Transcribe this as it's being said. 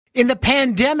In the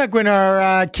pandemic, when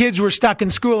our kids were stuck in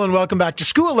school, and welcome back to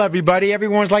school, everybody,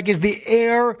 everyone was like, is the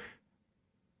air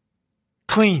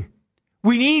clean?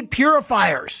 We need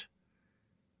purifiers.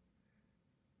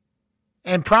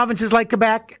 And provinces like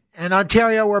Quebec and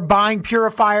Ontario were buying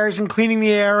purifiers and cleaning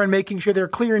the air and making sure they're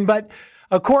clearing. But,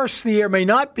 of course, the air may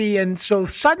not be. And so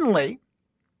suddenly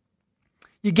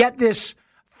you get this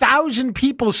 1,000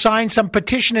 people sign some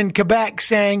petition in Quebec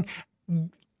saying,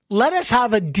 let us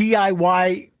have a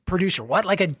DIY producer. What?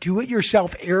 Like a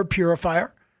do-it-yourself air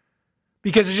purifier?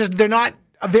 Because it's just, they're not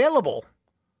available.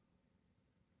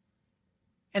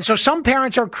 And so some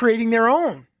parents are creating their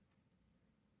own.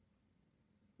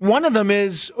 One of them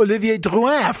is Olivier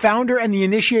Drouin, founder and the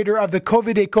initiator of the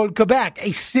COVID École Quebec,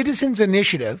 a citizens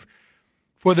initiative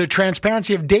for the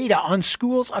transparency of data on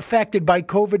schools affected by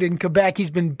COVID in Quebec.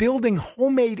 He's been building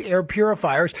homemade air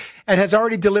purifiers and has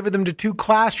already delivered them to 2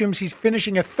 classrooms. He's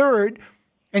finishing a 3rd.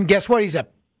 And guess what? He's a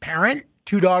parent,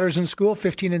 2 daughters in school,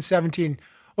 15 and 17.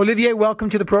 Olivier, welcome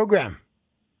to the program.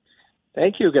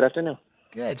 Thank you. Good afternoon.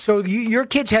 Good. So your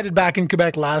kids headed back in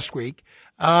Quebec last week.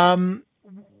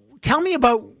 Tell me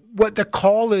about what the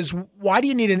call is. Why do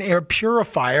you need an air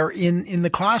purifier in the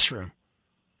classroom?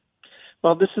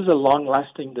 Well, this is a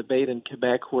long-lasting debate in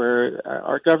Quebec where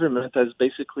our government has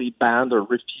basically banned or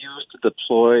refused to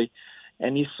deploy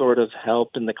any sort of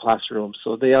help in the classroom.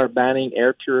 So they are banning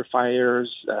air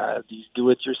purifiers, these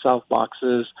do-it-yourself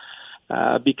boxes,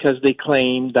 because they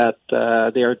claim that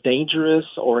they are dangerous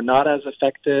or not as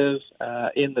effective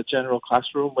in the general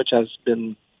classroom, which has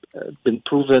been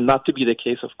proven not to be the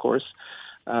case, of course.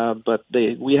 But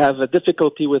we have a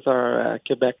difficulty with our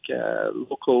Quebec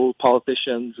local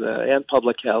politicians and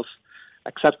public health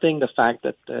accepting the fact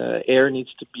that air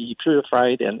needs to be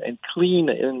purified and clean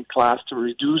in class to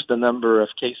reduce the number of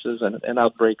cases and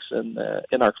outbreaks in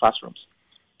our classrooms.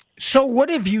 So what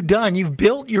have you done? You've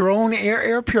built your own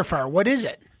air purifier. What is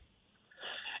it?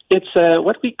 It's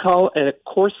what we call a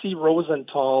Corsi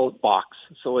Rosenthal box.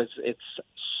 So it's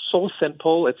so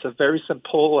simple. It's a very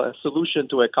simple solution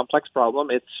to a complex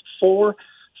problem. It's 4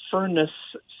 furnace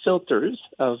filters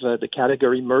of the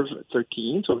category MERV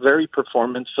 13, so very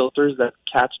performance filters that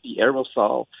catch the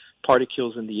aerosol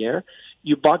particles in the air.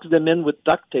 You box them in with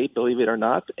duct tape, believe it or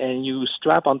not, and you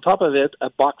strap on top of it a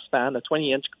box fan, a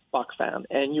 20-inch box fan,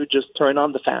 and you just turn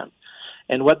on the fan.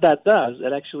 And what that does,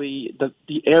 it actually,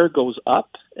 the air goes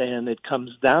up and it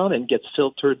comes down and gets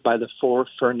filtered by the 4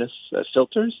 furnace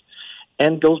filters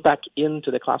and goes back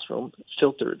into the classroom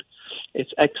filtered.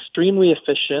 It's extremely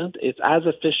efficient. It's as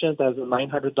efficient as a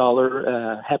 $900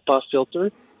 HEPA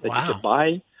filter that you could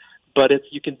buy, but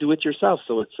you can do it yourself.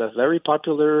 So it's a very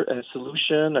popular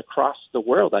solution across the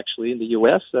world, actually. In the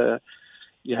U.S.,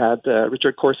 you had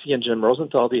Richard Corsi and Jim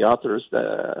Rosenthal, the authors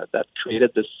that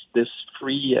created this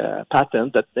free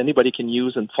patent that anybody can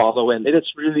use and follow. And it is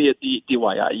really a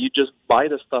DIY. You just buy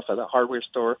the stuff at a hardware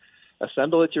store,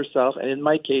 assemble it yourself. And in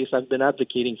my case, I've been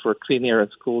advocating for clean air in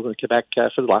schools in Quebec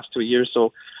for the last 2 years.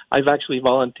 So I've actually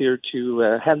volunteered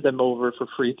to hand them over for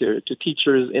free to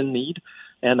teachers in need.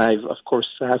 And I've, of course,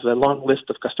 have a long list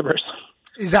of customers.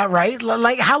 Is that right?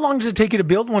 Like, how long does it take you to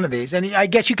build one of these? And I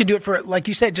guess you can do it for, like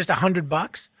you said, just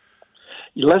 $100?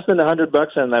 Less than $100,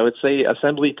 and I would say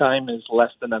assembly time is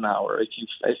less than an hour.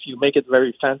 If you make it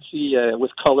very fancy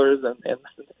with colors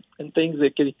and things,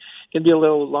 it can be a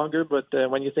little longer. But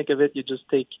when you think of it, you just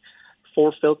take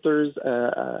 4 filters,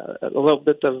 a little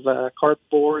bit of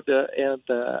cardboard, and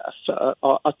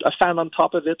a fan on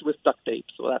top of it with duct tape.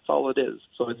 So that's all it is.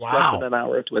 So it's less than an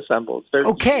hour to assemble. It's very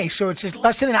easy. So it's just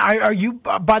less than an hour. Are you?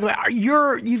 By the way,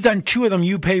 you've done 2 of them.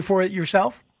 You pay for it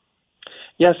yourself?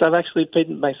 Yes, I've actually paid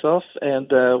it myself, and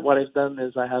what I've done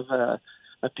is I have a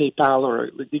PayPal or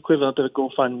the equivalent of a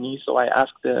GoFundMe. So I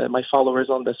asked my followers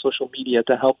on the social media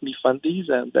to help me fund these,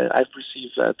 and I've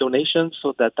received donations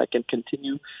so that I can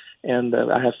continue. And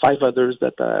I have 5 others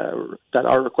that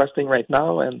are requesting right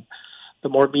now. And the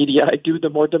more media I do, the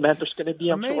more demand there's going to be,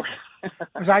 I'm sure.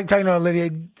 I was talking to Olivier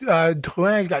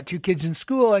Drouin. He's got 2 kids in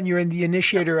school, and you're in the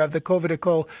initiator of the COVID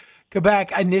École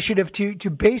Quebec initiative to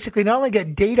basically not only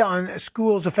get data on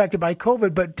schools affected by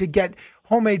COVID, but to get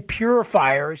homemade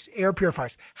purifiers, air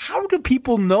purifiers. How do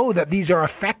people know that these are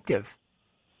effective?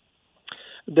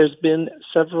 There's been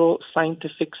several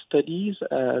scientific studies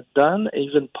done,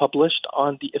 even published,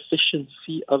 on the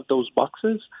efficiency of those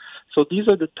boxes. So these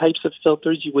are the types of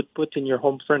filters you would put in your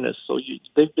home furnace. So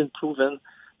they've been proven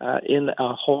in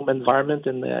a home environment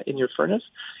in your furnace.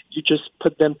 You just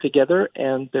put them together,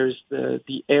 and there's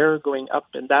the air going up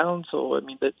and down. So, I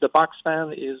mean, the box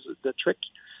fan is the trick,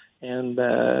 and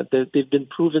they've been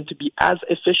proven to be as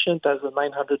efficient as a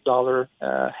 $900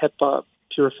 HEPA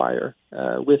purifier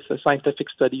with scientific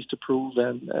studies to prove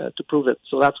it.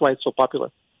 So that's why it's so popular.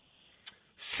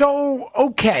 So,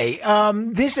 okay, are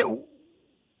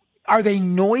they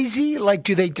noisy? Like,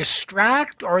 do they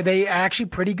distract, or are they actually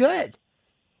pretty good?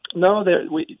 No,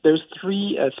 there's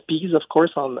three speeds, of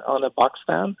course, on a box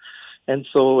fan. And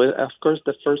so, of course,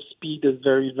 the first speed is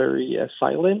very, very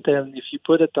silent. And if you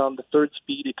put it on the third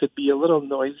speed, it could be a little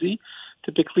noisy.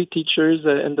 Typically, teachers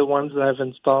and the ones that I've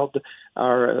installed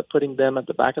are putting them at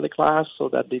the back of the class so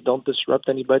that they don't disrupt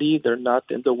anybody. They're not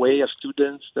in the way of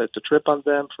students to trip on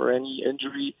them for any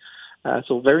injury.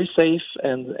 So very safe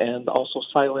and also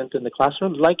silent in the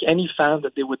classroom, like any fan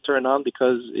that they would turn on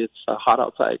because it's hot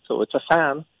outside. So it's a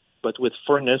fan, but with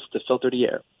furnace to filter the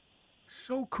air.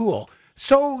 So cool.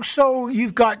 So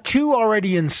you've got 2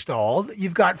 already installed.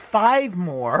 You've got 5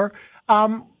 more.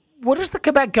 What is the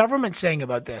Quebec government saying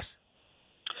about this?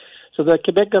 So the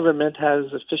Quebec government has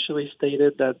officially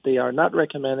stated that they are not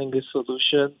recommending this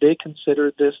solution. They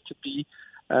consider this to be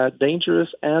dangerous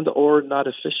and or not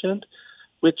efficient,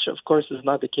 which of course is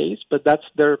not the case, but that's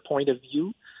their point of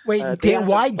view. Wait,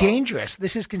 why dangerous?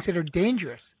 This is considered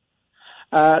dangerous.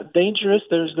 Dangerous,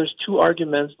 there's 2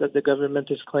 arguments that the government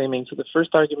is claiming. So the first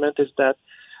argument is that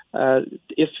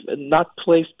if not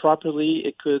placed properly,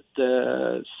 it could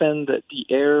send the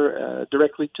air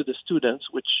directly to the students,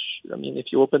 which, I mean, if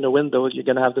you open the windows, you're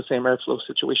going to have the same airflow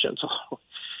situation. So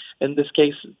in this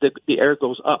case, the air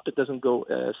goes up. It doesn't go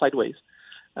sideways.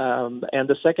 And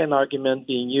the second argument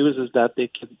being used is that they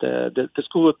could, the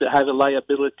school would have a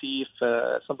liability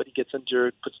if somebody gets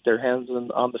injured, puts their hands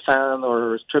on the fan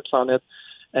or trips on it.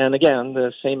 And again,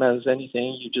 the same as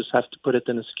anything, you just have to put it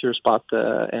in a secure spot,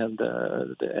 and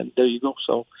there you go.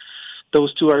 So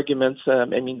those 2 arguments,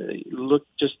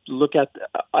 look at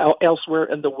elsewhere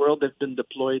in the world. They've been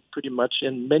deployed pretty much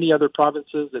in many other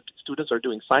provinces. That students are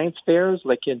doing science fairs,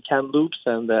 like in Kamloops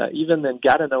and even in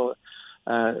Gatineau.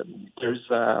 There's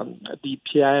the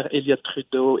Pierre Elliott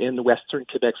Trudeau in Western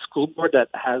Quebec School Board that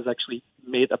has actually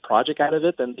made a project out of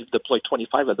it, and they've deployed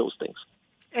 25 of those things.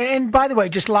 And by the way,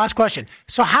 just last question.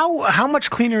 So how much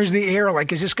cleaner is the air?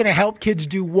 Like, is this going to help kids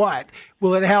do what?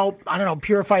 Will it help, I don't know,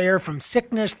 purify air from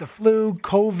sickness, the flu,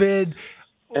 COVID,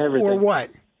 everything, or what?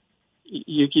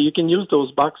 You can use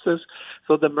those boxes.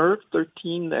 So the MERV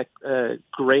 13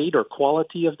 grade or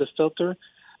quality of the filter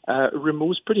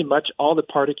removes pretty much all the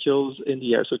particles in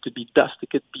the air. So it could be dust. It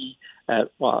could be,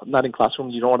 not in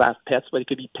classroom. You don't want to have pets, but it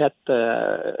could be pet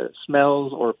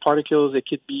smells or particles. It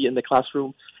could be in the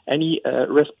classroom. Any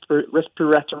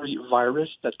respiratory virus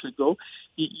that could go.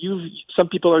 Some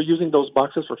people are using those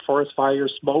boxes for forest fire,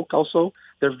 smoke also.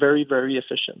 They're very, very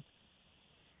efficient.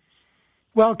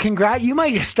 Well, you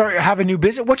might have a new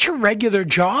business. What's your regular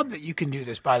job that you can do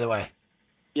this, by the way?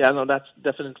 Yeah, no, that's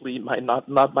definitely not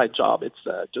my job.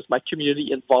 It's just my community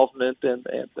involvement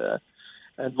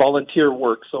and volunteer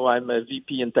work. So I'm a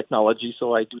VP in technology,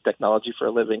 so I do technology for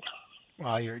a living.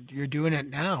 Well, you're doing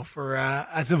it now for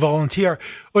as a volunteer.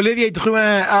 Olivier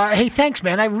Drouin, hey, thanks,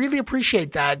 man. I really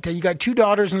appreciate that. You got 2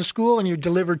 daughters in school, and you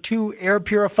delivered 2 air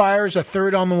purifiers, a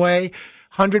third on the way,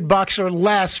 $100 or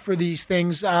less for these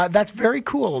things. That's very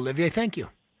cool, Olivier. Thank you.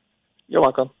 You're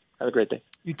welcome. Have a great day.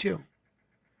 You too.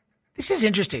 This is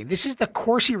interesting. This is the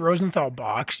Corsi Rosenthal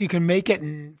box. You can make it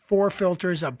in 4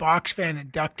 filters, a box fan,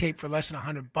 and duct tape for less than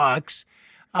 $100.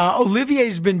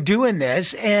 Olivier's been doing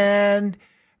this, and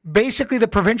basically the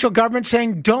provincial government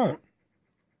saying don't.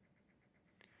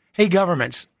 Hey,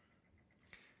 governments,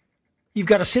 you've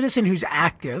got a citizen who's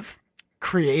active,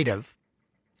 creative,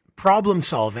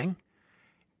 problem-solving.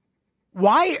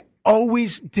 Why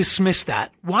always dismiss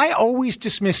that? Why always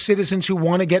dismiss citizens who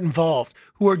want to get involved,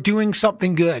 who are doing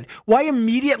something good? Why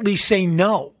immediately say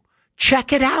no?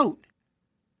 Check it out.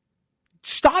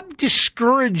 Stop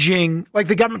discouraging, like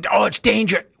the government, oh, it's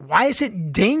dangerous. Why is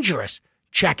it dangerous?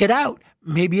 Check it out.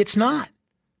 Maybe it's not.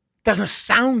 Doesn't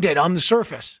sound it on the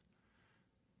surface.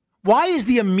 Why is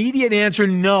the immediate answer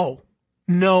no?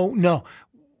 No, no.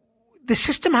 The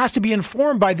system has to be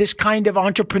informed by this kind of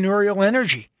entrepreneurial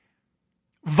energy.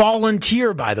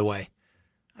 Volunteer, by the way.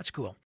 That's cool.